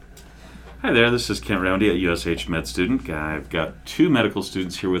Hi there, this is Kent Roundy, a USH Med student. I've got two medical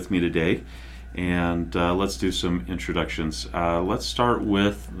students here with me today, and let's do some introductions. Let's start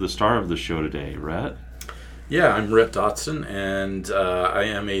with the star of the show today, Rhett. Yeah, I'm Rhett Dotson, and I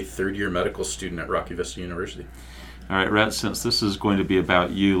am a third-year medical student at Rocky Vista University. All right, Rhett, since this is going to be about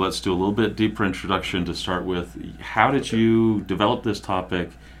you, let's do a little bit deeper introduction to start with. How did you develop this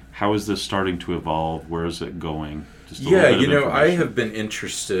topic? How is this starting to evolve? Where is it going? I have been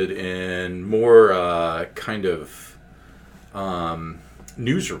interested in more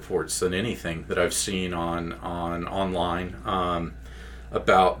news reports than anything that I've seen on online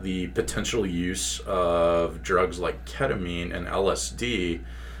about the potential use of drugs like ketamine and LSD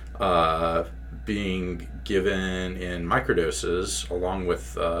being given in microdoses along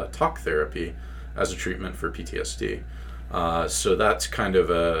with talk therapy as a treatment for PTSD. So that's kind of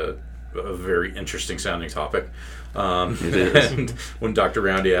a very interesting sounding topic. It is. And when Dr.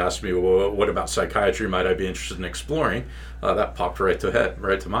 Roundy asked me, well, what about psychiatry might I be interested in exploring, that popped right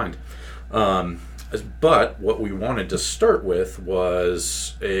to mind. But what we wanted to start with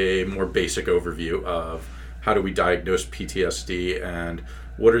was a more basic overview of how do we diagnose PTSD and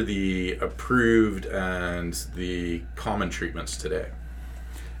what are the approved and the common treatments today.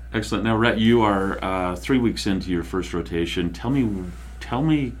 Excellent. Now, Rhett, you are 3 weeks into your first rotation. Tell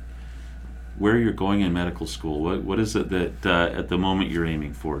me where you're going in medical school. What is it that at the moment you're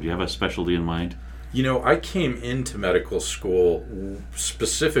aiming for? Do you have a specialty in mind? You know, I came into medical school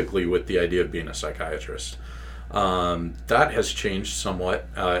specifically with the idea of being a psychiatrist. That has changed somewhat.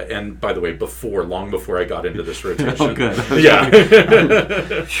 And by the way, long before I got into this rotation. Oh, good. Yeah.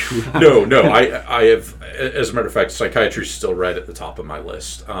 No, I have, as a matter of fact, psychiatry is still right at the top of my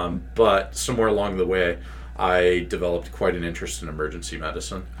list. But somewhere along the way, I developed quite an interest in emergency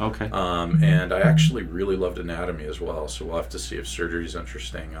medicine. Okay. And I actually really loved anatomy as well, so we'll have to see if surgery is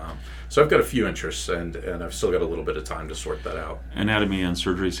interesting. So I've got a few interests, and I've still got a little bit of time to sort that out. Anatomy and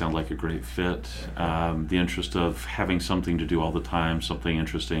surgery sound like a great fit. The interest of having something to do all the time, something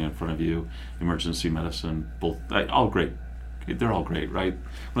interesting in front of you, emergency medicine, all great. They're all great, right?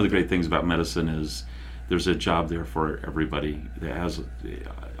 One of the great things about medicine is there's a job there for everybody that has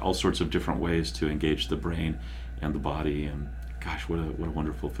all sorts of different ways to engage the brain and the body, and gosh, what a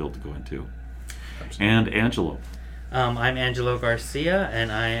wonderful field to go into. Absolutely. And Angelo. I'm Angelo Garcia,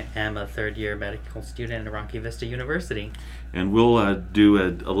 and I am a third-year medical student at Rocky Vista University. And we'll do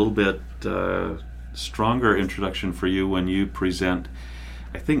a little bit stronger introduction for you when you present.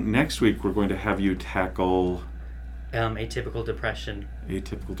 I think next week we're going to have you tackle atypical depression.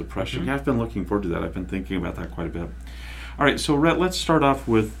 Atypical depression. Mm-hmm. Yeah, I've been looking forward to that. I've been thinking about that quite a bit. All right, so Rhett, let's start off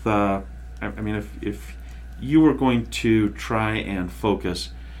with, if you were going to try and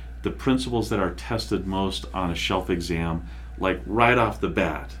focus the principles that are tested most on a shelf exam, like right off the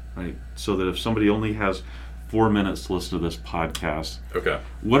bat, right? So that if somebody only has 4 minutes to listen to this podcast, okay,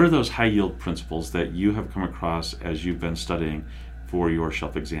 what are those high-yield principles that you have come across as you've been studying for your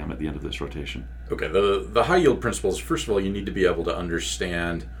shelf exam at the end of this rotation? Okay, the high-yield principles, first of all, you need to be able to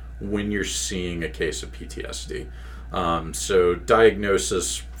understand when you're seeing a case of PTSD. So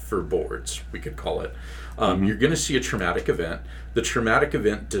diagnosis for boards, we could call it. You're going to see a traumatic event. The traumatic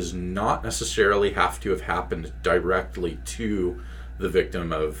event does not necessarily have to have happened directly to the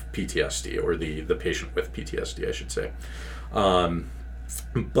victim of PTSD, or the patient with PTSD, I should say.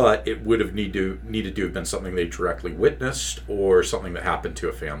 But it would have needed to have been something they directly witnessed, or something that happened to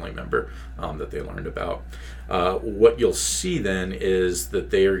a family member that they learned about. What you'll see then is that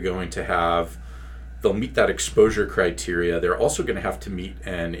they are going to they'll meet that exposure criteria. They're also going to have to meet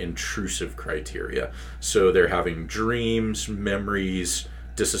an intrusive criteria. So they're having dreams, memories,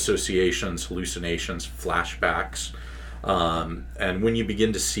 disassociations, hallucinations, flashbacks. And when you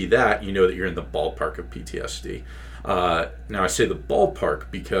begin to see that, you know that you're in the ballpark of PTSD. Now I say the ballpark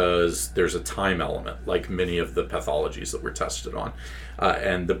because there's a time element, like many of the pathologies that we're tested on.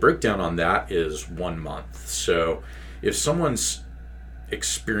 And the breakdown on that is 1 month. So if someone's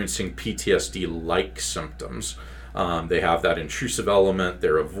experiencing PTSD-like symptoms, they have that intrusive element,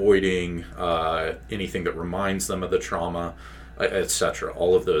 they're avoiding anything that reminds them of the trauma, etc.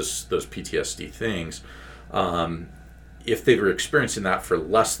 All of those PTSD things. If they were experiencing that for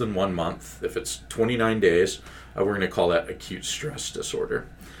less than 1 month, if it's 29 days, we're going to call that acute stress disorder.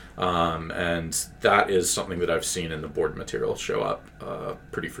 And that is something that I've seen in the board material show up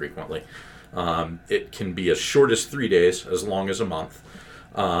pretty frequently. It can be as short as 3 days, as long as a month,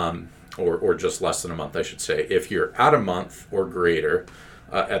 or just less than a month, I should say. If you're at a month or greater,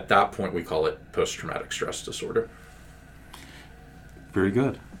 at that point we call it post-traumatic stress disorder. Very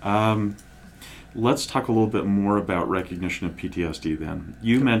good. let's talk a little bit more about recognition of PTSD then.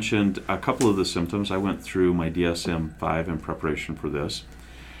 You mentioned a couple of the symptoms. I went through my DSM-5 in preparation for this.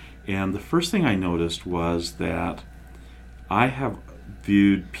 And the first thing I noticed was that I have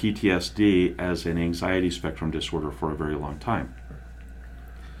viewed PTSD as an anxiety spectrum disorder for a very long time.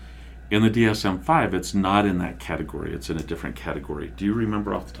 In the DSM-5, it's not in that category. It's in a different category. Do you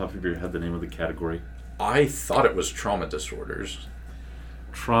remember off the top of your head the name of the category? I thought it was trauma disorders.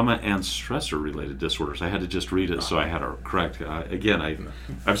 Trauma and stressor-related disorders. I had to just read it, so I had to correct. Again,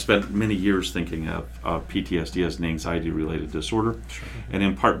 I've spent many years thinking of PTSD as an anxiety-related disorder, Sure. and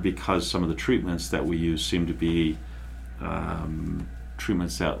in part because some of the treatments that we use seem to be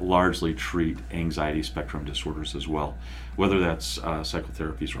treatments that largely treat anxiety spectrum disorders as well, whether that's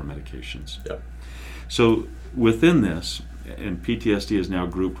psychotherapies or medications. Yep. So within this, and PTSD is now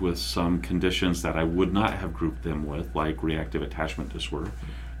grouped with some conditions that I would not have grouped them with, like reactive attachment disorder,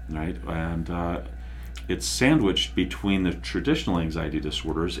 right? And it's sandwiched between the traditional anxiety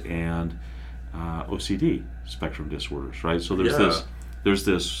disorders and OCD spectrum disorders, right? So there's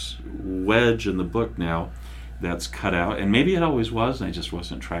this wedge in the book now that's cut out, and maybe it always was, and I just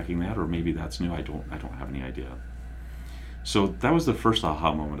wasn't tracking that, or maybe that's new. I don't have any idea. So that was the first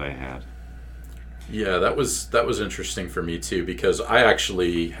aha moment I had. Yeah, that was interesting for me too, because I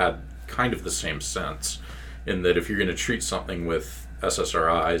actually had kind of the same sense in that if you're going to treat something with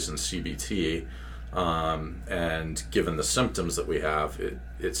SSRIs and CBT, and given the symptoms that we have,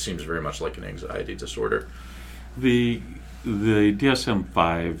 it seems very much like an anxiety disorder. The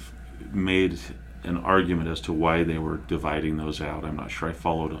DSM-5 made an argument as to why they were dividing those out. I'm not sure I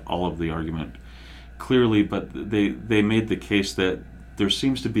followed all of the argument clearly, but they made the case that there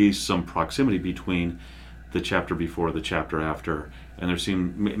seems to be some proximity between the chapter before, the chapter after, and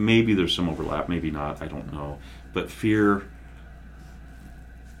maybe there's some overlap, maybe not, I don't know. But fear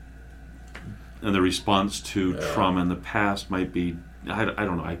and the response to trauma in the past might be, I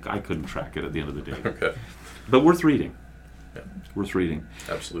don't know, I couldn't track it at the end of the day. Okay. But worth reading. Yeah. Worth reading.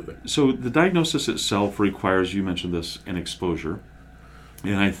 Absolutely. So the diagnosis itself requires, you mentioned this, an exposure.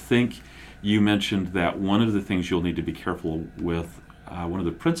 And I think you mentioned that one of the things you'll need to be careful with, one of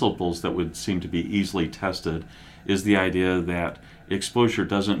the principles that would seem to be easily tested, is the idea that exposure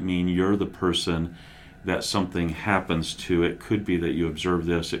doesn't mean you're the person that something happens to. It could be that you observe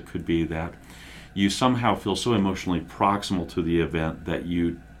this. It could be that you somehow feel so emotionally proximal to the event that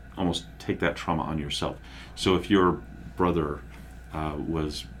you almost take that trauma on yourself. So if your brother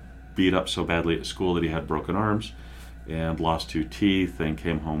was beat up so badly at school that he had broken arms and lost 2 teeth and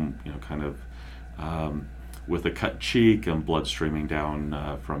came home, kind of with a cut cheek and blood streaming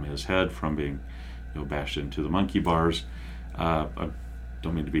down from his head from being, bashed into the monkey bars. I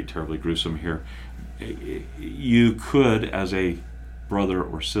don't mean to be terribly gruesome here. You could, as a brother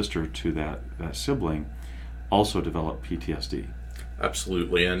or sister to that sibling, also develop PTSD.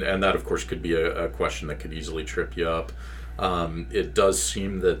 Absolutely, and that of course could be a question that could easily trip you up. It does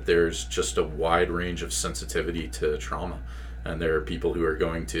seem that there's just a wide range of sensitivity to trauma, and there are people who are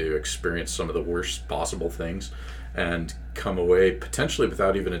going to experience some of the worst possible things and come away potentially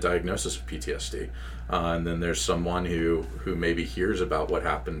without even a diagnosis of PTSD. And then there's someone who maybe hears about what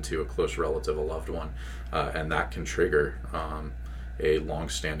happened to a close relative, a loved one, and that can trigger a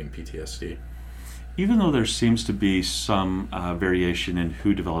long-standing PTSD. Even though there seems to be some variation in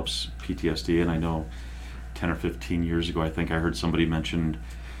who develops PTSD, and I know 10 or 15 years ago, I think I heard somebody mention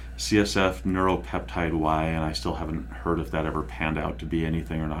CSF neuropeptide Y, and I still haven't heard if that ever panned out to be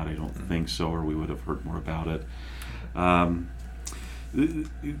anything or not. I don't think so, or we would have heard more about it.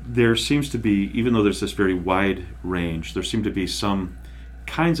 There seems to be, even though there's this very wide range, there seem to be some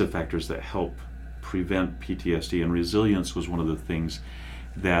kinds of factors that help prevent PTSD, and resilience was one of the things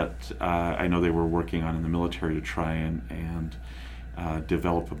that I know they were working on in the military to try and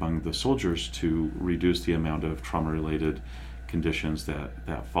develop among the soldiers to reduce the amount of trauma-related conditions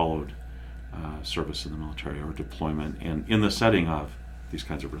that followed service in the military or deployment, and in the setting of these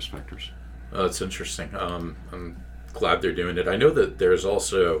kinds of risk factors. That's interesting. I'm glad they're doing it. I know that there's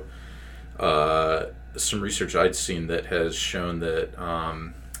also some research I'd seen that has shown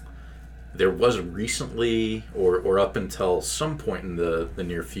that there was recently, or up until some point in the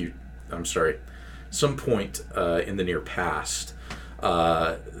near future, some point in the near past,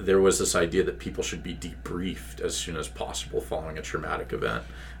 there was this idea that people should be debriefed as soon as possible following a traumatic event.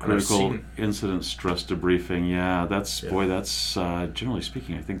 Critical incident stress debriefing. Yeah, that's generally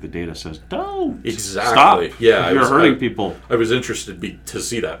speaking, I think the data says don't. Exactly. Stop. Yeah, you're hurting people. I was interested to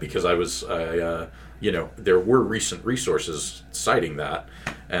see that because I there were recent resources citing that,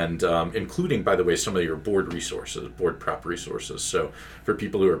 and including, by the way, some of your board prep resources. So for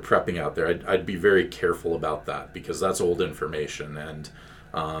people who are prepping out there, I'd be very careful about that, because that's old information, and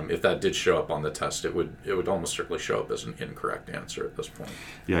if that did show up on the test, it would almost certainly show up as an incorrect answer at this point.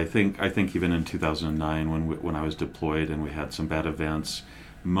 Yeah, I think even in 2009, when I was deployed and we had some bad events,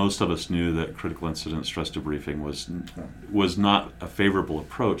 most of us knew that critical incident stress debriefing was not a favorable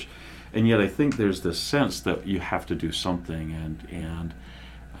approach, and yet I think there's this sense that you have to do something, and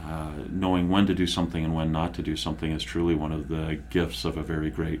knowing when to do something and when not to do something is truly one of the gifts of a very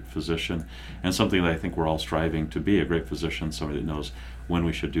great physician, and something that I think we're all striving to be: a great physician, somebody that knows when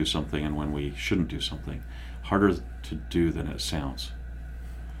we should do something and when we shouldn't do something. Harder to do than it sounds.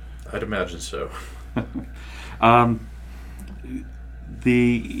 I'd imagine so.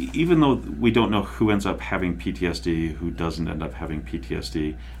 Even though we don't know who ends up having PTSD, who doesn't end up having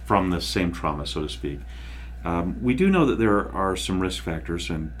PTSD from the same trauma, so to speak, we do know that there are some risk factors,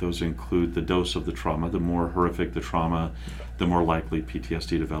 and those include the dose of the trauma. The more horrific the trauma, the more likely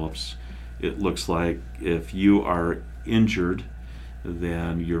PTSD develops. It looks like if you are injured,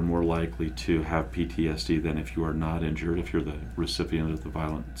 then you're more likely to have PTSD than if you are not injured, if you're the recipient of the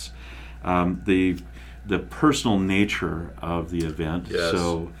violence. The personal nature of the event. Yes.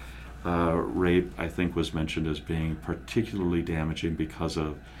 So rape, I think, was mentioned as being particularly damaging because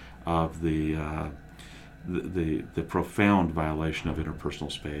of the profound violation of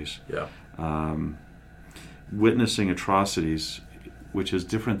interpersonal space. Yeah. Witnessing atrocities, which is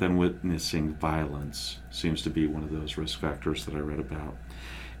different than witnessing violence, seems to be one of those risk factors that I read about.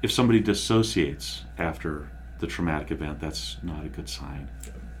 If somebody dissociates after the traumatic event, that's not a good sign.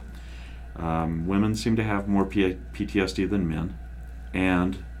 Women seem to have more PTSD than men,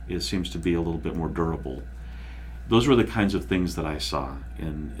 and it seems to be a little bit more durable. Those were the kinds of things that I saw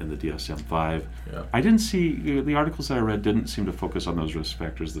in the DSM-5. Yeah. I didn't see, the articles that I read didn't seem to focus on those risk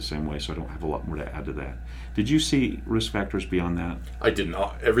factors the same way, so I don't have a lot more to add to that. Did you see risk factors beyond that? I didn't.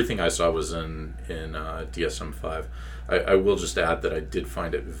 Everything I saw was in DSM-5. I will just add that I did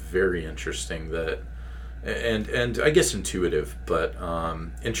find it very interesting that, and I guess intuitive, but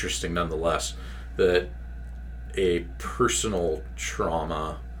interesting nonetheless, that a personal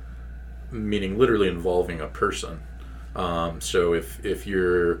trauma, meaning literally involving a person. So if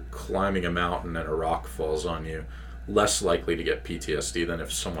you're climbing a mountain and a rock falls on you, less likely to get PTSD than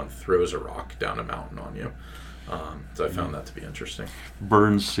if someone throws a rock down a mountain on you. So I found that to be interesting.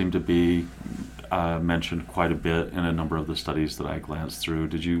 Burns seemed to be mentioned quite a bit in a number of the studies that I glanced through.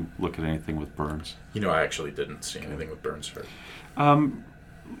 Did you look at anything with burns? I actually didn't see anything with burns.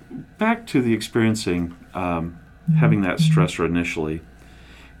 Back to the experiencing, having that stressor initially,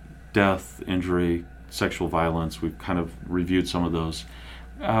 death, injury, sexual violence, we've kind of reviewed some of those.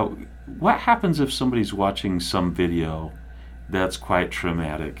 What happens if somebody's watching some video that's quite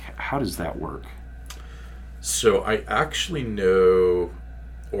traumatic? How does that work? So I actually know,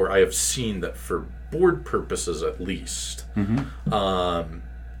 or I have seen that for board purposes at least,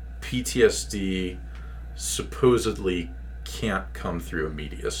 PTSD supposedly can't come through a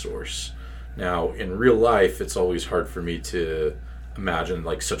media source. Now, in real life, it's always hard for me to imagine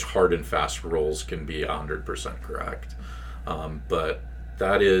like such hard and fast rules can be 100% correct. But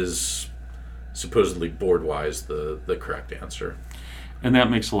that is supposedly board-wise the correct answer. And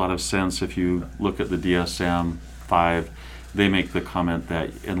that makes a lot of sense. If you look at the DSM-5, they make the comment that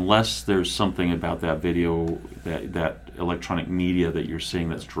unless there's something about that video, that electronic media that you're seeing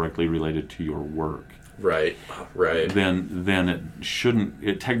that's directly related to your work, right, then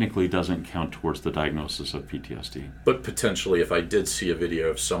it technically doesn't count towards the diagnosis of PTSD. But potentially, if I did see a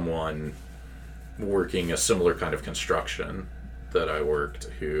video of someone working a similar kind of construction that I worked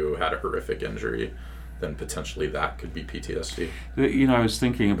who had a horrific injury, then potentially that could be PTSD. I was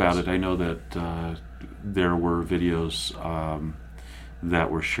thinking about it. I know that there were videos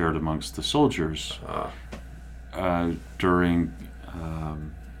that were shared amongst the soldiers during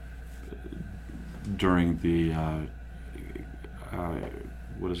the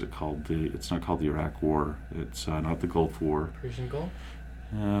what is it called? It's not called the Iraq War. It's not the Gulf War. Persian Gulf?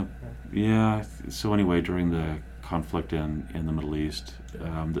 Yeah. So anyway, during the conflict in the Middle East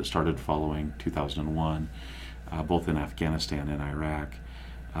that started following 2001, both in Afghanistan and Iraq,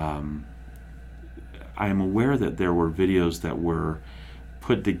 I am aware that there were videos that were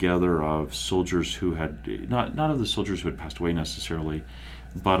put together of soldiers who had, not of the soldiers who had passed away necessarily,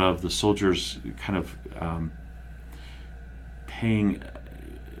 but of the soldiers kind of paying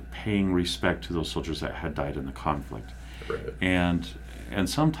respect to those soldiers that had died in the conflict. Right. And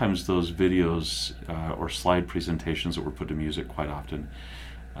sometimes those videos or slide presentations that were put to music quite often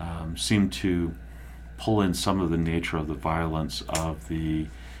seem to pull in some of the nature of the violence of the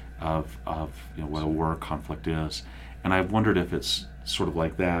of what a war conflict is. And I wondered if it's sort of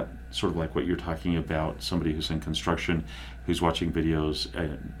like that, sort of like what you're talking about, somebody who's in construction, who's watching videos,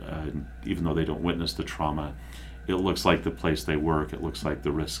 even though they don't witness the trauma, it looks like the place they work, it looks like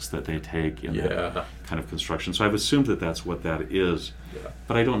the risks that they take in that kind of construction. So I've assumed that that's what that is,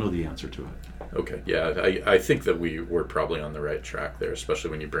 but I don't know the answer to it. Okay, yeah, I think that we're probably on the right track there, especially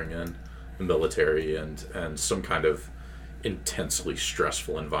when you bring in the military and some kind of intensely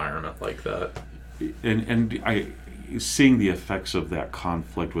stressful environment like that. And seeing the effects of that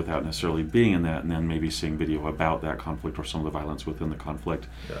conflict without necessarily being in that, and then maybe seeing video about that conflict or some of the violence within the conflict.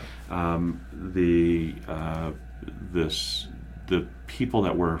 The people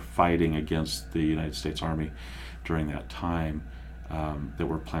that were fighting against the United States Army during that time, that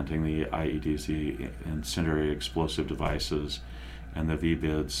were planting the IEDs, the incendiary explosive devices, and the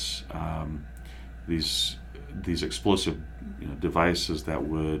VBIDs, these explosive devices that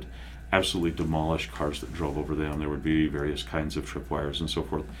would absolutely demolish cars that drove over them. There would be various kinds of tripwires and so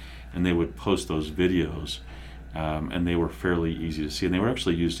forth, and they would post those videos, and they were fairly easy to see, and they were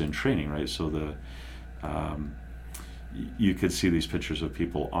actually used in training, right? So you could see these pictures of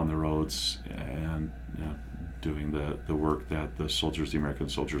people on the roads and doing the work that the American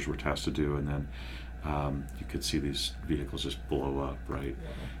soldiers were tasked to do, and then you could see these vehicles just blow up, right?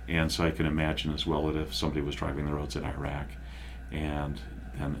 And so I can imagine as well that if somebody was driving the roads in Iraq and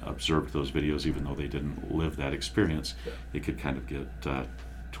observed those videos, even though they didn't live that experience, they could kind of get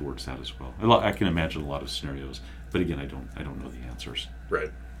towards that as well. I can imagine a lot of scenarios, but again, I don't know the answers.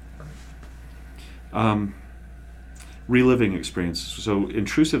 Right. Reliving experiences. So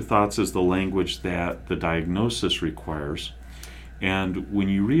intrusive thoughts is the language that the diagnosis requires, and when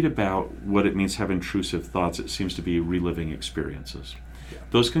you read about what it means to have intrusive thoughts, it seems to be reliving experiences.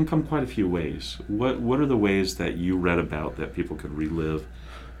 Those can come quite a few ways. What are the ways that you read about that people could relive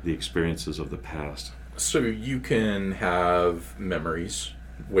the experiences of the past? So you can have memories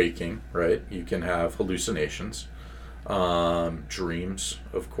waking, right? You can have hallucinations. Dreams,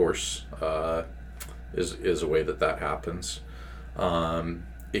 of course, is a way that happens.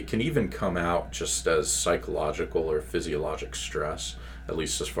 It can even come out just as psychological or physiologic stress, at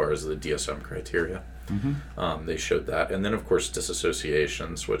least as far as the DSM criteria. They showed that. And then, of course,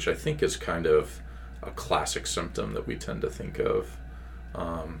 disassociations, which I think is kind of a classic symptom that we tend to think of,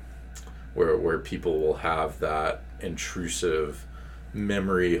 where people will have that intrusive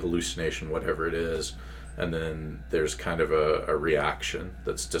memory, hallucination, whatever it is, and then there's kind of a reaction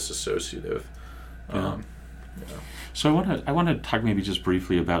that's disassociative. So I want to talk maybe just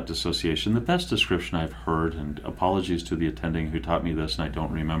briefly about dissociation. The best description I've heard, and apologies to the attending who taught me this, and I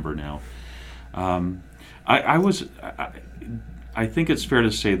don't remember now. I think it's fair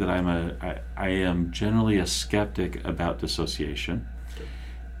to say that I am generally a skeptic about dissociation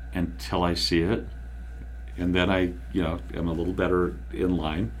until I see it, and then I am a little better in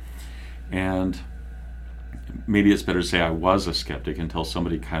line. And maybe it's better to say I was a skeptic until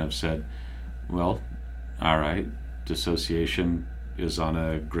somebody kind of said, well, all right, dissociation is on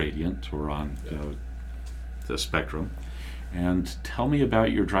a gradient or on the spectrum. And tell me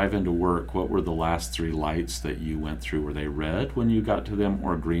about your drive into work. What were the last 3 lights that you went through? Were they red when you got to them,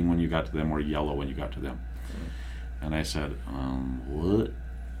 or green when you got to them, or yellow when you got to them? And I said, what?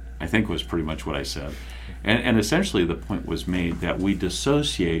 I think was pretty much what I said. And essentially the point was made that we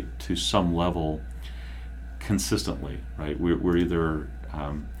dissociate to some level consistently, right? We're either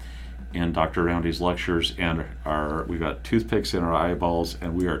in Dr. Roundy's lectures and we've got toothpicks in our eyeballs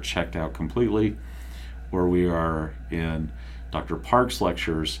and we are checked out completely, or we are in Dr. Park's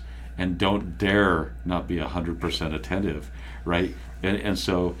lectures and don't dare not be 100% attentive, right? And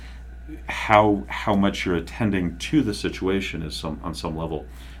so how much you're attending to the situation is on some level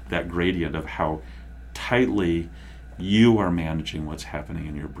that gradient of how tightly you are managing what's happening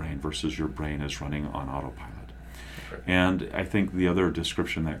in your brain versus your brain is running on autopilot. Right. And I think the other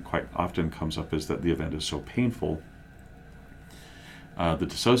description that quite often comes up is that the event is so painful, the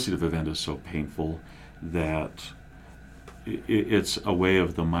dissociative event is so painful that it's a way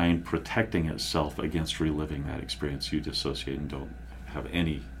of the mind protecting itself against reliving that experience. You dissociate and don't have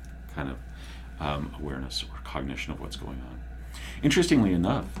any kind of awareness or cognition of what's going on. Interestingly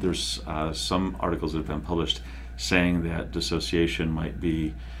enough, there's some articles that have been published saying that dissociation might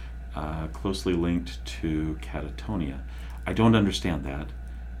be closely linked to catatonia. I don't understand that,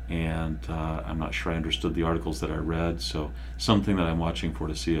 and I'm not sure I understood the articles that I read, so something that I'm watching for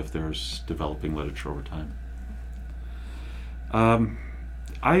to see if there's developing literature over time.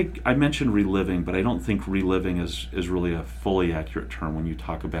 I mentioned reliving, but I don't think reliving is really a fully accurate term when you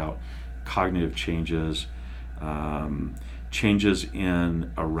talk about cognitive changes, changes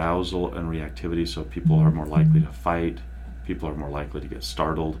in arousal and reactivity. So people are more likely to fight, people are more likely to get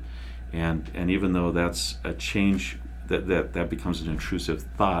startled, and even though that's a change that becomes an intrusive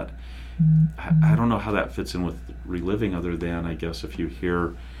thought, I don't know how that fits in with reliving, other than I guess if you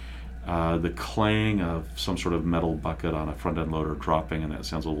hear the clang of some sort of metal bucket on a front end loader dropping, and that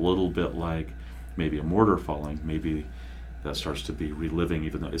sounds a little bit like maybe a mortar falling, maybe that starts to be reliving,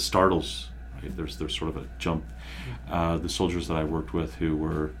 even though it startles. Right? There's sort of a jump. The soldiers that I worked with who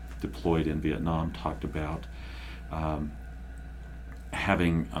were deployed in Vietnam talked about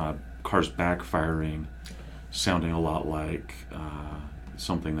having cars backfiring, sounding a lot like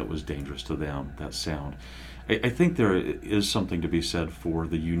something that was dangerous to them, that sound. I think there is something to be said for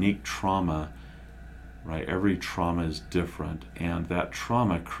the unique trauma, right? Every trauma is different, and that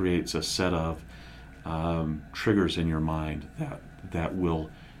trauma creates a set of triggers in your mind that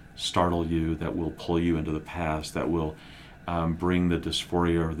will startle you, that will pull you into the past, that will bring the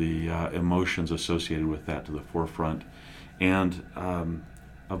dysphoria or the emotions associated with that to the forefront. And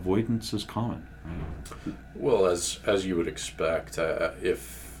avoidance is common, right? Well, as you would expect,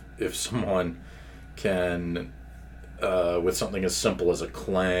 if someone can, with something as simple as a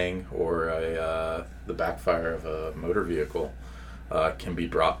clang or the backfire of a motor vehicle, can be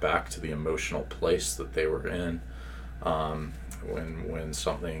brought back to the emotional place that they were in when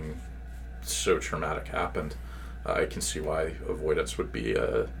something so traumatic happened, I can see why avoidance would be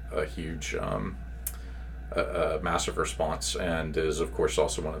a huge, a massive response, and is of course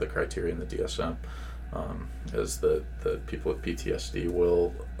also one of the criteria in the DSM, is that people with PTSD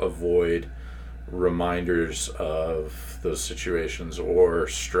will avoid reminders of those situations or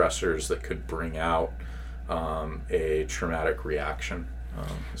stressors that could bring out a traumatic reaction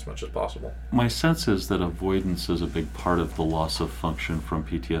as much as possible. My sense is that avoidance is a big part of the loss of function from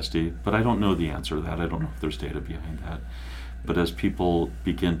PTSD, but I don't know the answer to that. I don't know if there's data behind that. But as people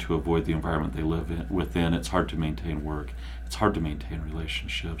begin to avoid the environment they live within, it's hard to maintain work. It's hard to maintain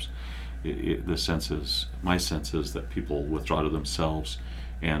relationships. My sense is that people withdraw to themselves,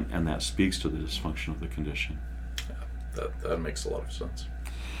 and that speaks to the dysfunction of the condition. Yeah, that makes a lot of sense.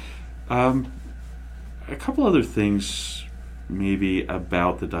 A couple other things maybe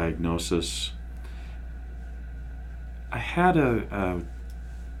about the diagnosis. I had an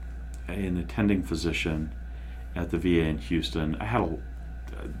attending physician at the VA in Houston. I had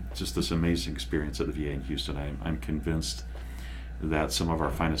just this amazing experience at the VA in Houston. I'm convinced that some of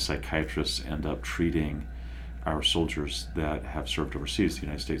our finest psychiatrists end up treating our soldiers that have served overseas, the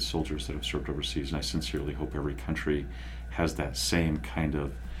United States soldiers that have served overseas, and I sincerely hope every country has that same kind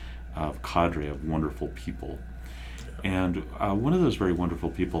of cadre of wonderful people. And one of those very wonderful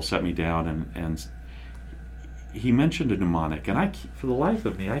people sat me down and he mentioned a mnemonic, and for the life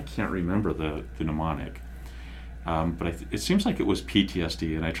of me, I can't remember the mnemonic. But it seems like it was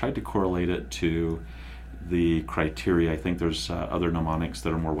PTSD, and I tried to correlate it to the criteria. I think there's other mnemonics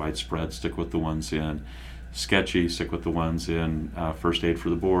that are more widespread. Stick with the ones in Sketchy, stick with the ones in First Aid for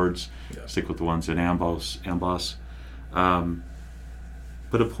the Boards, stick with the ones in AMBOSS.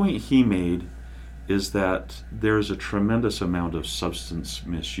 But a point he made is that there is a tremendous amount of substance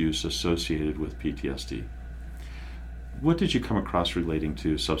misuse associated with PTSD. What did you come across relating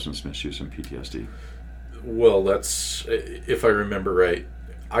to substance misuse and PTSD? Well, that's, if I remember right,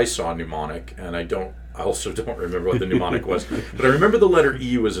 I saw mnemonic, and I also don't remember what the mnemonic was, but I remember the letter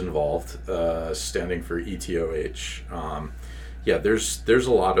E was involved, standing for ETOH. There's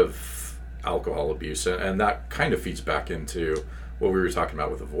a lot of alcohol abuse, and that kind of feeds back into what we were talking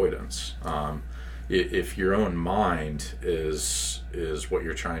about with avoidance. If your own mind is what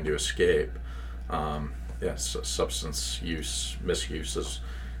you're trying to escape, substance misuse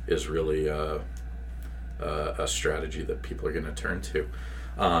is really a strategy that people are going to turn to.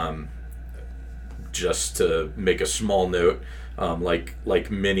 Just to make a small note, like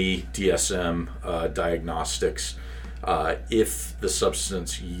many DSM diagnostics, if the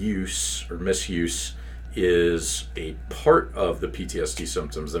substance use or misuse is a part of the PTSD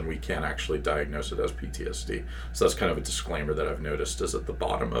symptoms, then we can actually diagnose it as PTSD. So that's kind of a disclaimer that I've noticed is at the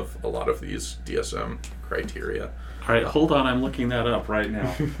bottom of a lot of these DSM criteria. All right, hold on, I'm looking that up right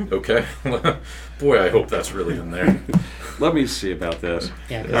now. Okay. Boy, I hope that's really in there. Let me see about this.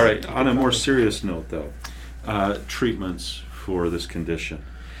 Yeah, all right, on a more serious note though, treatments for this condition.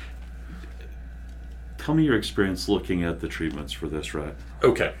 Tell me your experience looking at the treatments for this, Rhett.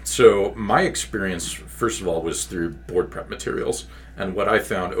 Okay, so my experience, first of all, was through board prep materials. And what I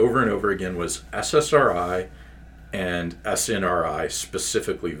found over and over again was SSRI and SNRI,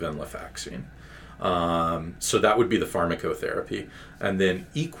 specifically venlafaxine. So that would be the pharmacotherapy. And then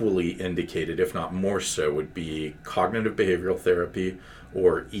equally indicated, if not more so, would be cognitive behavioral therapy,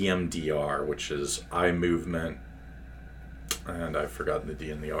 or EMDR, which is eye movement, and I've forgotten the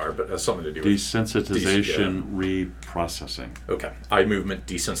D and the R, but it has something to do with desensitization reprocessing. Okay, eye movement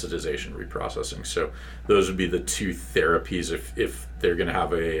desensitization reprocessing. So those would be the two therapies if they're going to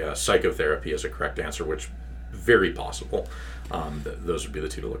have a psychotherapy as a correct answer, which very possible. Those would be the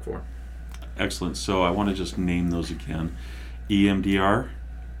two to look for. Excellent. So I want to just name those again. EMDR,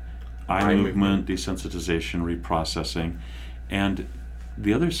 eye movement desensitization reprocessing, and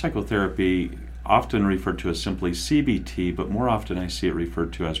the other psychotherapy often referred to as simply CBT, but more often I see it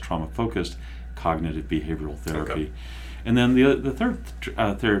referred to as trauma-focused cognitive behavioral therapy. Okay. And then the third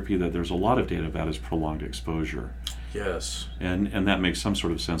therapy that there's a lot of data about is prolonged exposure. Yes. And that makes some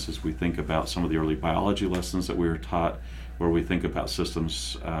sort of sense as we think about some of the early biology lessons that we were taught, where we think about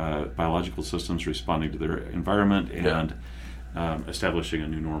systems, biological systems responding to their environment and establishing a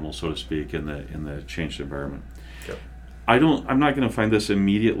new normal, so to speak, in the changed environment. Yep. I'm not going to find this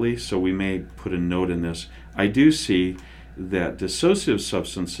immediately, so we may put a note in this. I do see that dissociative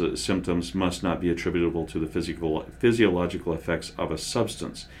substance symptoms must not be attributable to the physiological effects of a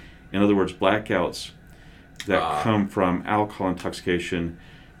substance. In other words, blackouts that come from alcohol intoxication,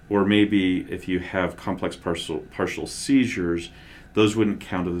 or maybe if you have complex partial seizures, those wouldn't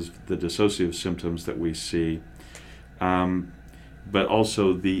count as the dissociative symptoms that we see. But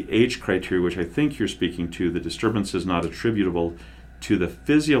also the age criteria, which I think you're speaking to, the disturbance is not attributable to the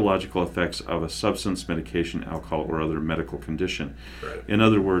physiological effects of a substance, medication, alcohol, or other medical condition. Right. In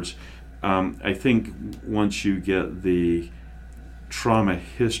other words, I think once you get the trauma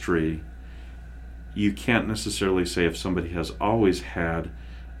history, you can't necessarily say if somebody has always had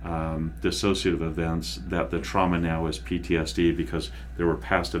dissociative events that the trauma now is PTSD because there were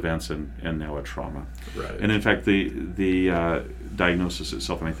past events and now a trauma. Right. And in fact, the diagnosis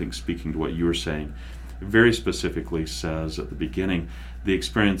itself, and I think speaking to what you were saying, very specifically says at the beginning, the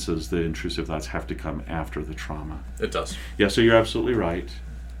experiences, the intrusive thoughts have to come after the trauma. It does. Yeah, so you're absolutely right.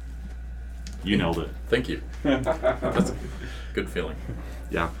 You nailed it. Thank you. That's a good feeling.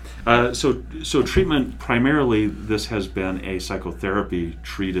 Yeah. So treatment, primarily, this has been a psychotherapy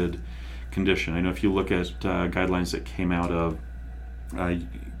treated condition. I know if you look at guidelines that came out of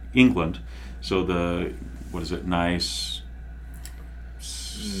England, so NICE,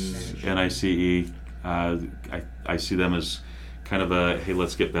 NICE, I see them as kind of a, hey,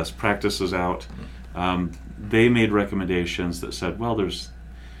 let's get best practices out. They made recommendations that said, well, there's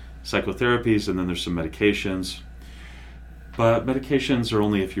psychotherapies and then there's some medications. But medications are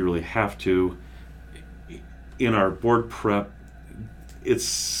only if you really have to. In our board prep, it's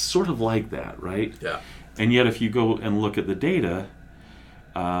sort of like that, right? Yeah. And yet if you go and look at the data,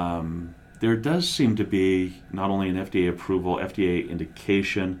 there does seem to be not only an FDA approval, FDA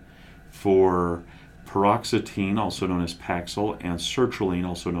indication for paroxetine, also known as Paxil, and sertraline,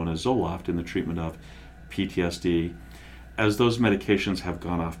 also known as Zoloft, in the treatment of PTSD. As those medications have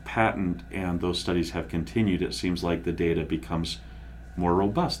gone off patent and those studies have continued, it seems like the data becomes more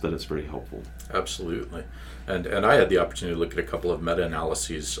robust, that it's very helpful. Absolutely. And I had the opportunity to look at a couple of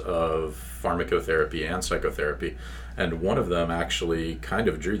meta-analyses of pharmacotherapy and psychotherapy, and one of them actually kind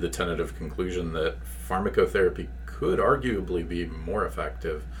of drew the tentative conclusion that pharmacotherapy could arguably be more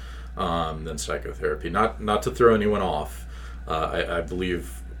effective than psychotherapy. Not to throw anyone off. I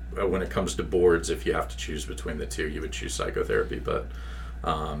believe when it comes to boards, if you have to choose between the two, you would choose psychotherapy, but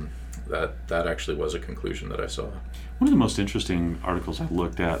that actually was a conclusion that I saw. One of the most interesting articles I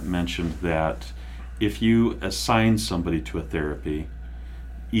looked at mentioned that if you assign somebody to a therapy,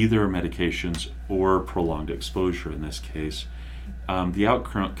 either medications or prolonged exposure in this case, the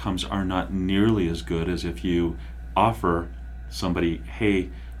outcomes are not nearly as good as if you offer somebody,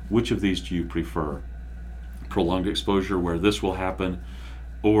 hey, which of these do you prefer? Prolonged exposure where this will happen,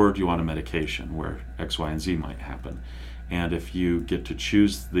 or do you want a medication where X, Y, and Z might happen? And if you get to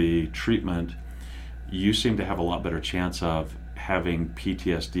choose the treatment, you seem to have a lot better chance of having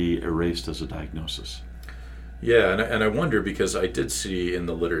PTSD erased as a diagnosis. Yeah, and I wonder, because I did see in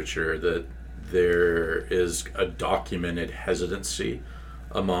the literature that there is a documented hesitancy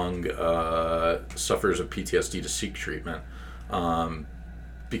among sufferers of PTSD to seek treatment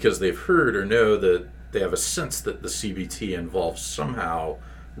because they've heard or know that they have a sense that the CBT involves somehow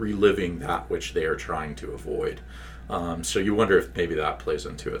reliving that which they are trying to avoid. So you wonder if maybe that plays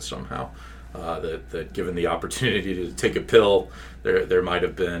into it somehow. That given the opportunity to take a pill, there might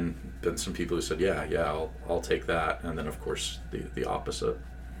have been some people who said, yeah, I'll take that, and then of course the opposite.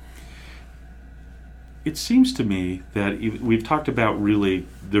 It seems to me that we've talked about really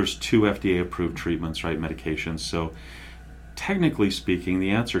there's 2 FDA-approved treatments, right, medications. So technically speaking,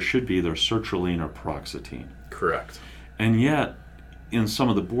 the answer should be either sertraline or paroxetine. Correct. And yet, in some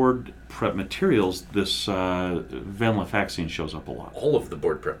of the board prep materials, this venlafaxine shows up a lot. All of the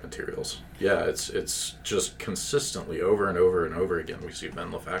board prep materials. Yeah, it's just consistently over and over and over again we see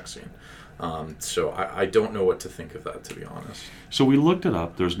venlafaxine. So I don't know what to think of that, to be honest. So we looked it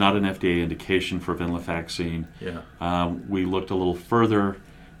up. There's not an FDA indication for venlafaxine. Yeah. We looked a little further.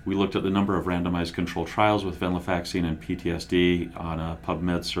 We looked at the number of randomized controlled trials with venlafaxine and PTSD on a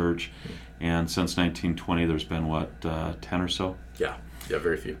PubMed search. And since 1920, there's been, 10 or so? Yeah,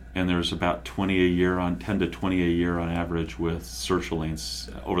 very few. And there's about 10 to 20 a year on average with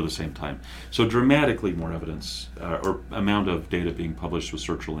sertralines over the same time. So dramatically more evidence or amount of data being published with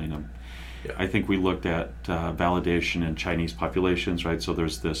sertraline. Yeah. I think we looked at validation in Chinese populations, right? So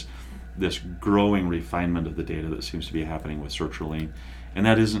there's this growing refinement of the data that seems to be happening with sertraline, and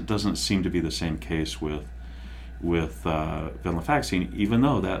that doesn't seem to be the same case with venlafaxine, even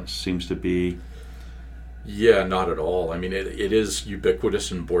though that seems to be. Yeah, not at all. I mean, it is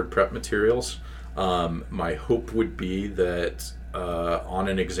ubiquitous in board prep materials. My hope would be that on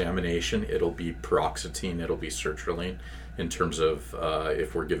an examination, it'll be paroxetine, it'll be sertraline in terms of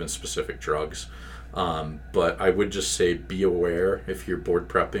if we're given specific drugs. But I would just say be aware if you're board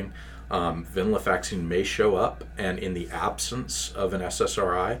prepping. Venlafaxine may show up, and in the absence of an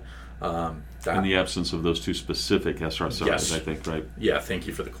SSRI, in the absence of those 2 specific SSRIs, yes. I think, right? Yeah, thank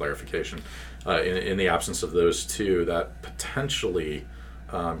you for the clarification. In the absence of those 2, that potentially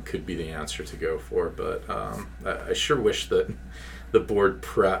could be the answer to go for, but I sure wish that the board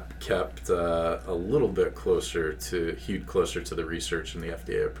prep kept a little bit hewed closer to the research and the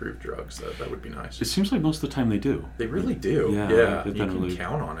FDA-approved drugs. That would be nice. It seems like most of the time they do. They really do. Yeah, you can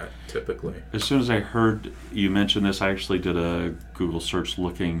count on it, typically. As soon as I heard you mention this, I actually did a Google search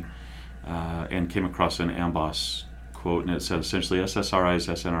looking and came across an Amboss quote, and it said essentially SSRIs,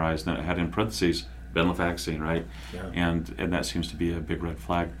 SNRIs, and then it had in parentheses venlafaxine, right? Yeah. And that seems to be a big red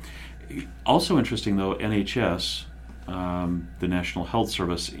flag. Also interesting, though, NHS, the National Health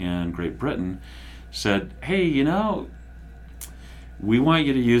Service in Great Britain, said, hey, we want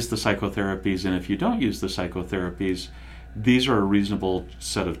you to use the psychotherapies, and if you don't use the psychotherapies, these are a reasonable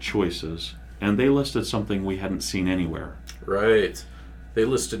set of choices. And they listed something we hadn't seen anywhere. Right. They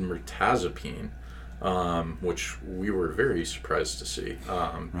listed mirtazapine, which we were very surprised to see.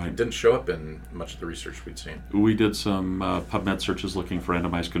 Right. It didn't show up in much of the research we'd seen. We did some PubMed searches looking for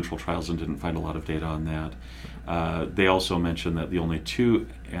randomized control trials and didn't find a lot of data on that. They also mentioned that the only 2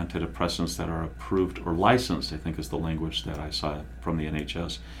 antidepressants that are approved or licensed, I think is the language that I saw from the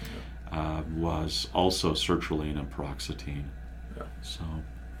NHS, was also sertraline and paroxetine. Yeah. So,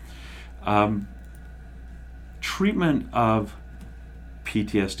 treatment of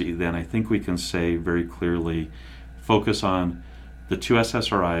PTSD, then, I think we can say very clearly, focus on the 2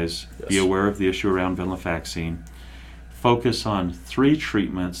 SSRIs, yes. Be aware of the issue around venlafaxine, focus on 3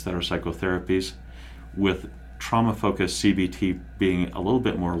 treatments that are psychotherapies, with trauma-focused CBT being a little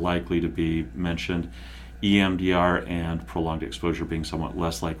bit more likely to be mentioned, EMDR and prolonged exposure being somewhat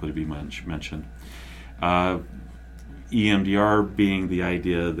less likely to be mentioned. EMDR being the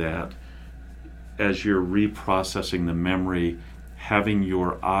idea that as you're reprocessing the memory, having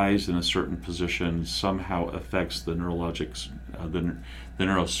your eyes in a certain position somehow affects the the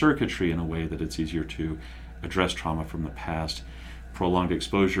neurocircuitry in a way that it's easier to address trauma from the past. Prolonged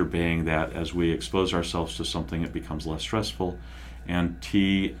exposure being that as we expose ourselves to something, it becomes less stressful. And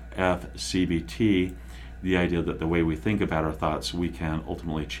TFCBT, the idea that the way we think about our thoughts, we can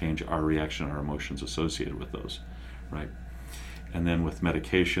ultimately change our reaction, our emotions associated with those, right? And then with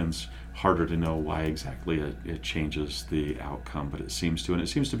medications, harder to know why exactly it changes the outcome, but it seems to, and it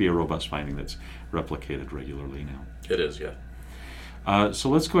seems to be a robust finding that's replicated regularly now. It is, yeah. So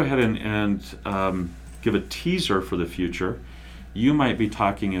let's go ahead and give a teaser for the future. You might be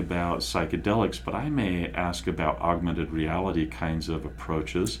talking about psychedelics, but I may ask about augmented reality kinds of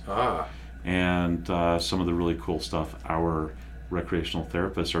approaches. And some of the really cool stuff our recreational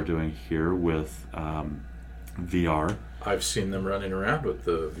therapists are doing here with VR. I've seen them running around with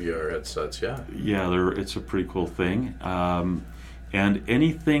the VR headsets, yeah. Yeah, it's a pretty cool thing. And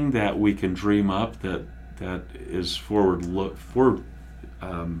anything that we can dream up that is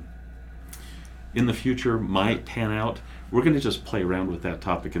in the future might pan out. We're going to just play around with that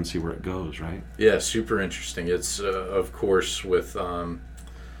topic and see where it goes, right? Yeah, super interesting. It's, of course, with the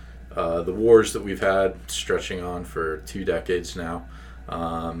wars that we've had stretching on for 2 decades now.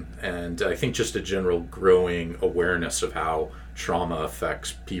 And I think just a general growing awareness of how trauma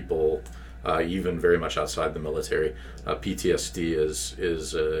affects people even very much outside the military. PTSD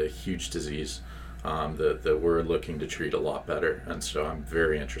is a huge disease that we're looking to treat a lot better, and so I'm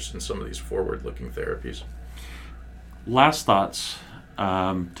very interested in some of these forward-looking therapies. Last thoughts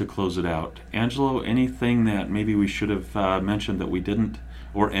to close it out. Angelo, anything that maybe we should have mentioned that we didn't,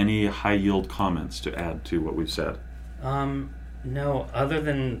 or any high-yield comments to add to what we've said? No, other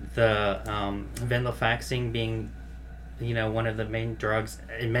than the venlafaxine being, one of the main drugs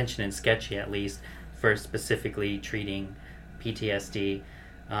mentioned in Sketchy, at least, for specifically treating PTSD.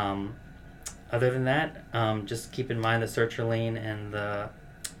 Other than that, just keep in mind the sertraline and the,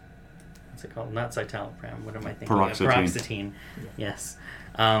 what's it called? Not citalopram. What am I thinking? Paroxetine. Yes.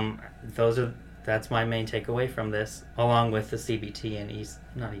 That's my main takeaway from this, along with the CBT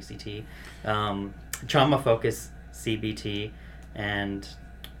and trauma focused CBT and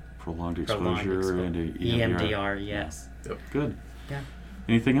prolonged exposure and EMDR. Yes. Yep. Good. Yeah.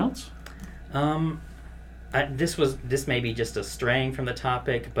 Anything else? This may be just a straying from the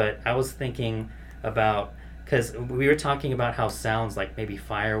topic, but I was thinking about, because we were talking about how sounds like maybe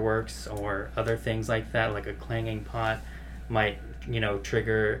fireworks or other things like that, like a clanging pot, might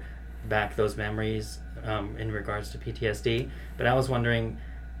trigger back those memories in regards to PTSD. But I was wondering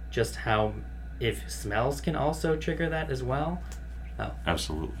just how, if smells can also trigger that as well. Oh.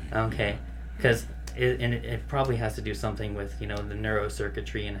 Absolutely. Okay, because it probably has to do something with the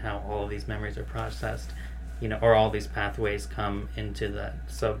neurocircuitry and how all of these memories are processed, or all these pathways come into the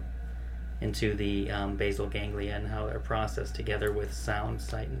basal ganglia and how they're processed together with sound,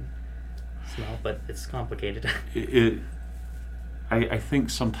 sight, and smell. But it's complicated. I think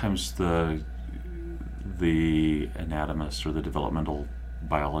sometimes the anatomists or the developmental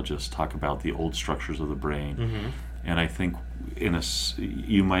biologists talk about the old structures of the brain. Mm-hmm. And I think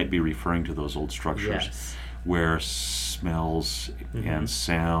you might be referring to those old structures. Yes. Where smells Mm-hmm. and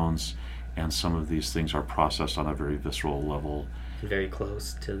sounds and some of these things are processed on a very visceral level. Very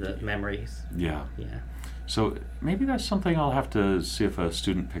close to the memories. Yeah. Yeah. So maybe that's something I'll have to see if a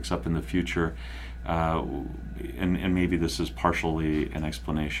student picks up in the future. And maybe this is partially an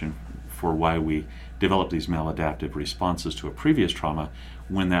explanation for why we develop these maladaptive responses to a previous trauma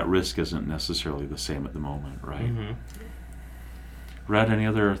when that risk isn't necessarily the same at the moment, right? Mm-hmm. Red, any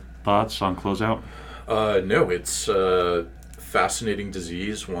other thoughts on closeout? No, it's a fascinating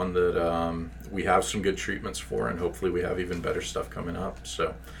disease, one that we have some good treatments for, and hopefully we have even better stuff coming up.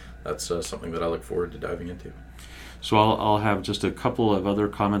 So that's something that I look forward to diving into. So I'll have just a couple of other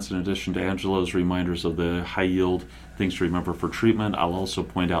comments in addition to Angelo's reminders of the high-yield things to remember for treatment. I'll also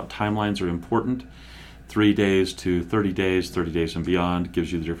point out timelines are important. 3 days to 30 days, 30 days and beyond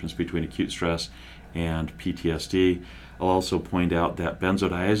gives you the difference between acute stress and PTSD. I'll also point out that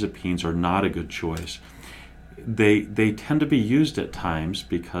benzodiazepines are not a good choice. They tend to be used at times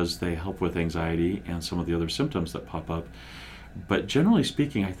because they help with anxiety and some of the other symptoms that pop up. But generally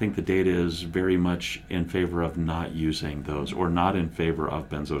speaking, I think the data is very much in favor of not using those, or not in favor of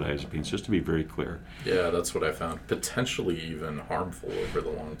benzodiazepines, just to be very clear. Yeah, that's what I found. Potentially even harmful over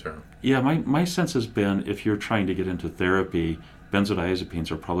the long term. Yeah, my sense has been if you're trying to get into therapy,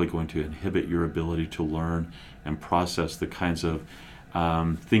 benzodiazepines are probably going to inhibit your ability to learn and process the kinds of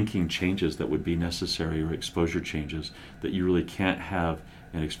thinking changes that would be necessary, or exposure changes that you really can't have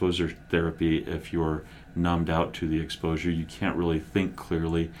in exposure therapy. If you're numbed out to the exposure, you can't really think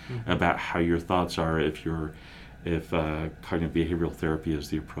clearly about how your thoughts are if cognitive behavioral therapy is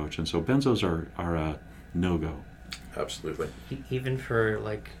the approach. And so benzos are a no-go. Absolutely. Even for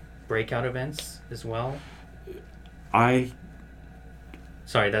like breakout events as well?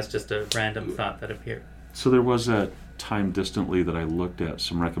 Sorry, that's just a random thought that appeared. So there was a time distantly that I looked at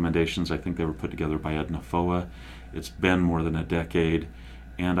some recommendations. I think they were put together by Edna Foa. It's been more than a decade,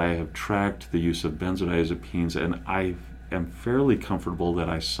 and I have tracked the use of benzodiazepines, and I am fairly comfortable that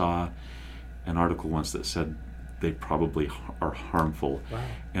I saw an article once that said they probably are harmful. Wow.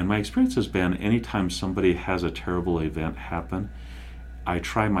 And my experience has been anytime somebody has a terrible event happen, I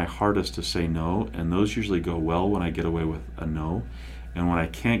try my hardest to say no, and those usually go well when I get away with a no. And when I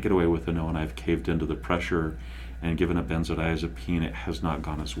can't get away with a no and I've caved into the pressure and given a benzodiazepine, it has not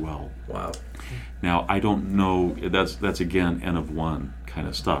gone as well. Wow. Now, I don't know, that's again N of one kind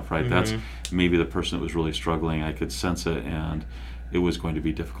of stuff, right? Mm-hmm. That's maybe the person that was really struggling, I could sense it, and it was going to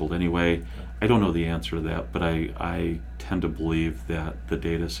be difficult anyway. I don't know the answer to that, but I tend to believe that the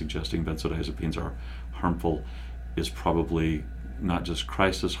data suggesting benzodiazepines are harmful is probably not just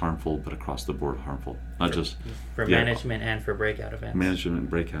crisis harmful, but across the board harmful. Not just for management and for breakout events. Management and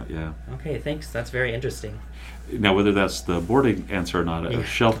breakout, yeah. Okay, thanks. That's very interesting. Now, whether that's the boarding answer or not, a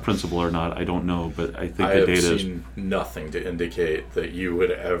shelf principle or not, I don't know, but I think the data I have seen nothing to indicate that you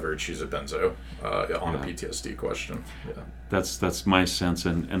would ever choose a benzo on a PTSD question. Yeah. That's my sense,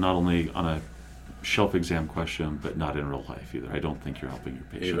 and not only on a shelf exam question, but not in real life either. I don't think you're helping your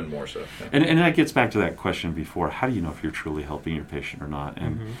patient. Even more so. Yeah. And that gets back to that question before: how do you know if you're truly helping your patient or not?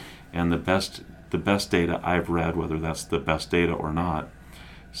 And the best data I've read, whether that's the best data or not,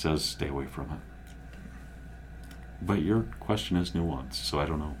 says stay away from it. But your question is nuanced, so I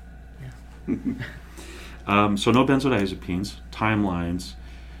don't know. Yeah. So no benzodiazepines, timelines.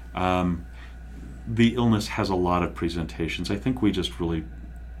 The illness has a lot of presentations. I think we just really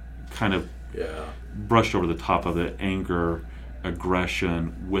kind of brushed over the top of it. Anger,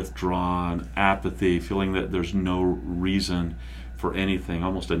 aggression, withdrawn, apathy, feeling that there's no reason for anything,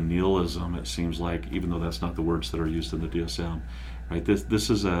 almost a nihilism, it seems like, even though that's not the words that are used in the DSM. Right? This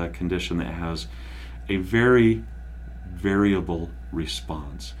is a condition that has a very variable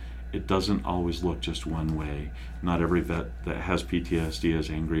response. It doesn't always look just one way. Not every vet that has PTSD is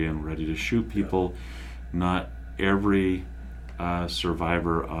angry and ready to shoot people. Not every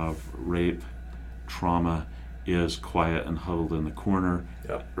survivor of rape trauma is quiet and huddled in the corner.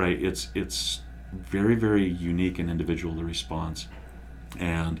 Right? It's very, very unique and individual, the response.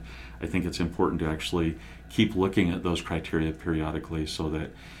 And I think it's important to actually keep looking at those criteria periodically so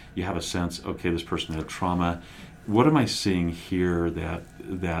that you have a sense, okay, this person had trauma. What am I seeing here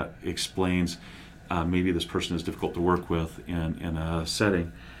that explains maybe this person is difficult to work with in a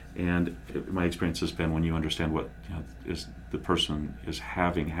setting? And my experience has been when you understand what is the person is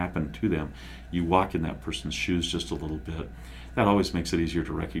having happen to them, you walk in that person's shoes just a little bit. That always makes it easier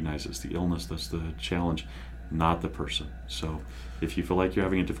to recognize it's the illness that's the challenge, not the person. So if you feel like you're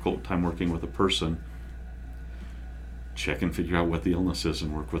having a difficult time working with a person, check and figure out what the illness is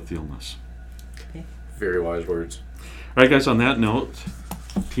and work with the illness. Very wise words. All right, guys, on that note,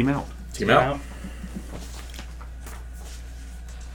 team out. Team out.